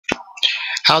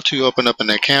how to open up an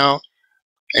account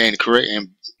and create and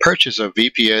purchase a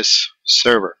VPS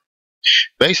server.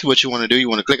 Basically what you want to do, you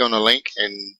want to click on the link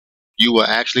and you will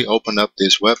actually open up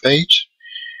this web page.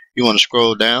 You want to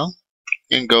scroll down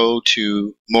and go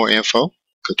to more info,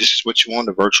 because this is what you want,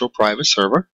 the virtual private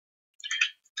server.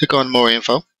 Click on more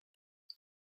info.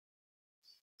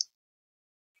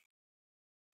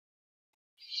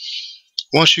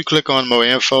 Once you click on more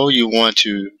info, you want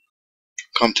to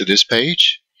come to this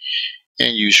page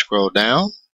and you scroll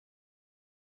down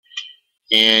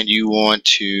and you want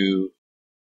to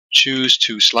choose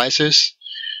 2 slices.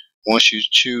 Once you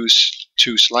choose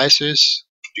 2 slices,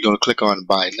 you're going to click on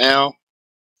buy now.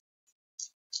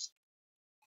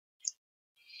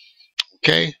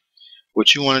 Okay,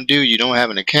 what you want to do, you don't have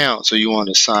an account, so you want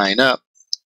to sign up.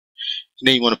 And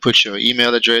then you want to put your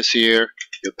email address here,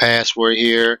 your password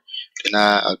here, then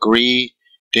I agree,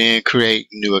 then create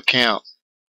new account.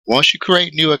 Once you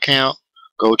create new account,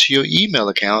 go to your email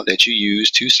account that you use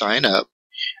to sign up,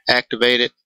 activate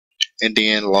it, and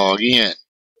then log in.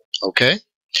 Okay,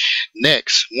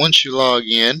 next, once you log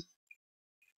in,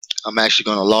 I'm actually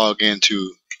going to log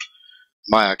into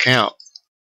my account.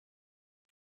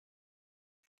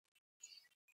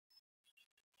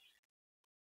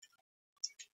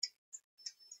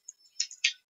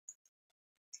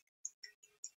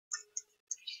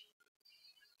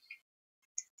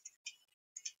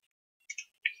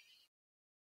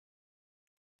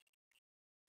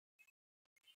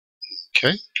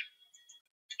 Okay.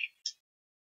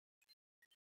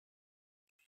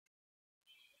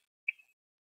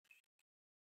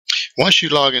 Once you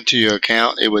log into your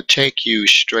account, it will take you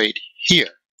straight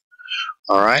here.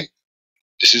 Alright,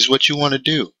 this is what you want to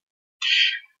do.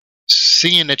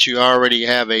 Seeing that you already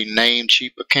have a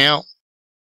Namecheap account,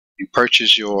 you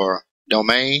purchase your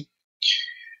domain.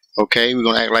 Okay, we're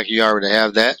going to act like you already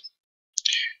have that.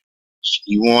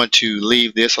 You want to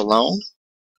leave this alone,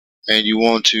 and you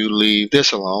want to leave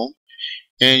this alone,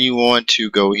 and you want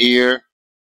to go here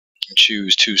and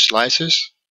choose 2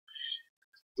 slices.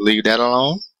 Leave that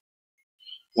alone.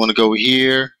 Want to go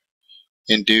here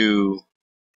and do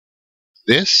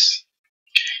this,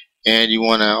 and you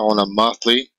want to on a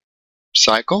monthly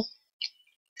cycle,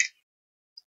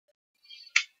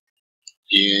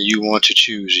 and you want to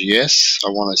choose yes. I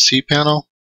want a cPanel.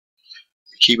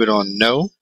 Keep it on no,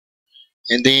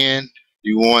 and then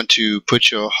you want to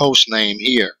put your host name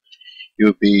here. It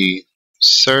will be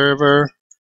server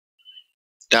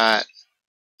dot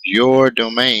your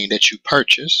domain that you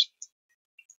purchase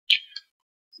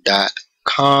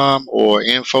 .com or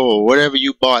info or whatever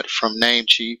you bought from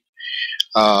Namecheap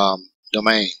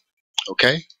domain.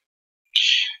 Okay,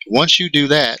 once you do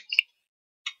that,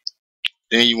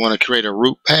 then you want to create a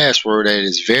root password that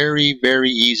is very, very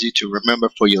easy to remember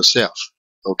for yourself.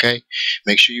 Okay,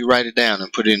 make sure you write it down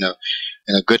and put it in a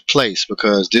good place,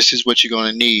 because this is what you're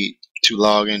going to need to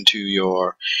log into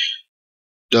your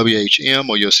WHM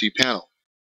or your cPanel.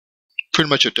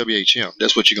 Pretty much your WHM,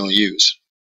 that's what you're going to use.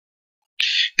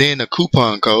 Then the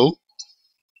coupon code,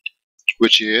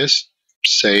 which is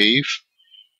save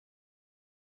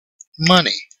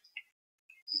money.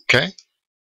 Okay,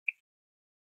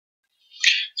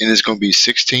 and it's going to be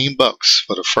 16 bucks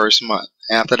for the first month.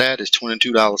 After that, it's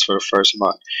 $22 for the first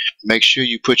month. Make sure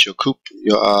you put your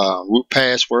root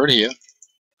password here.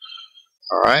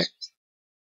 Alright,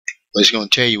 but it's going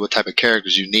to tell you what type of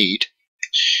characters you need,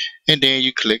 and then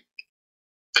you click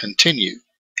continue.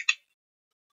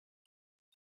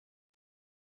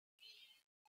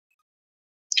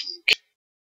 Okay.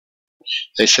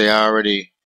 They say I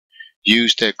already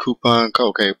used that coupon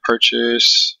code. Okay,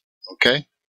 purchase. Okay,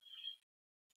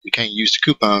 you can't use the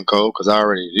coupon code because I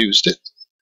already used it.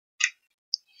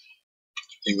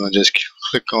 You're going to just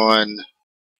click on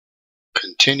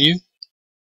continue,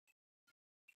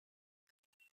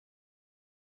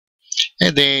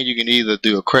 and then you can either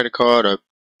do a credit card or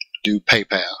do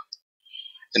PayPal.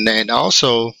 And then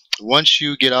also, once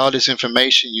you get all this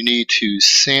information, you need to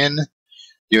send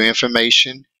your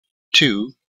information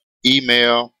to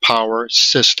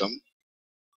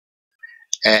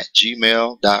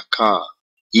emailpowersystem@gmail.com.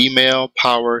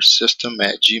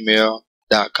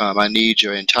 emailpowersystem@gmail.com. I need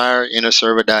your entire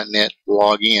interserver.net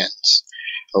logins.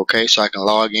 Okay, so I can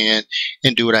log in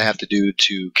and do what I have to do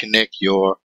to connect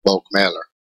your bulk mailer.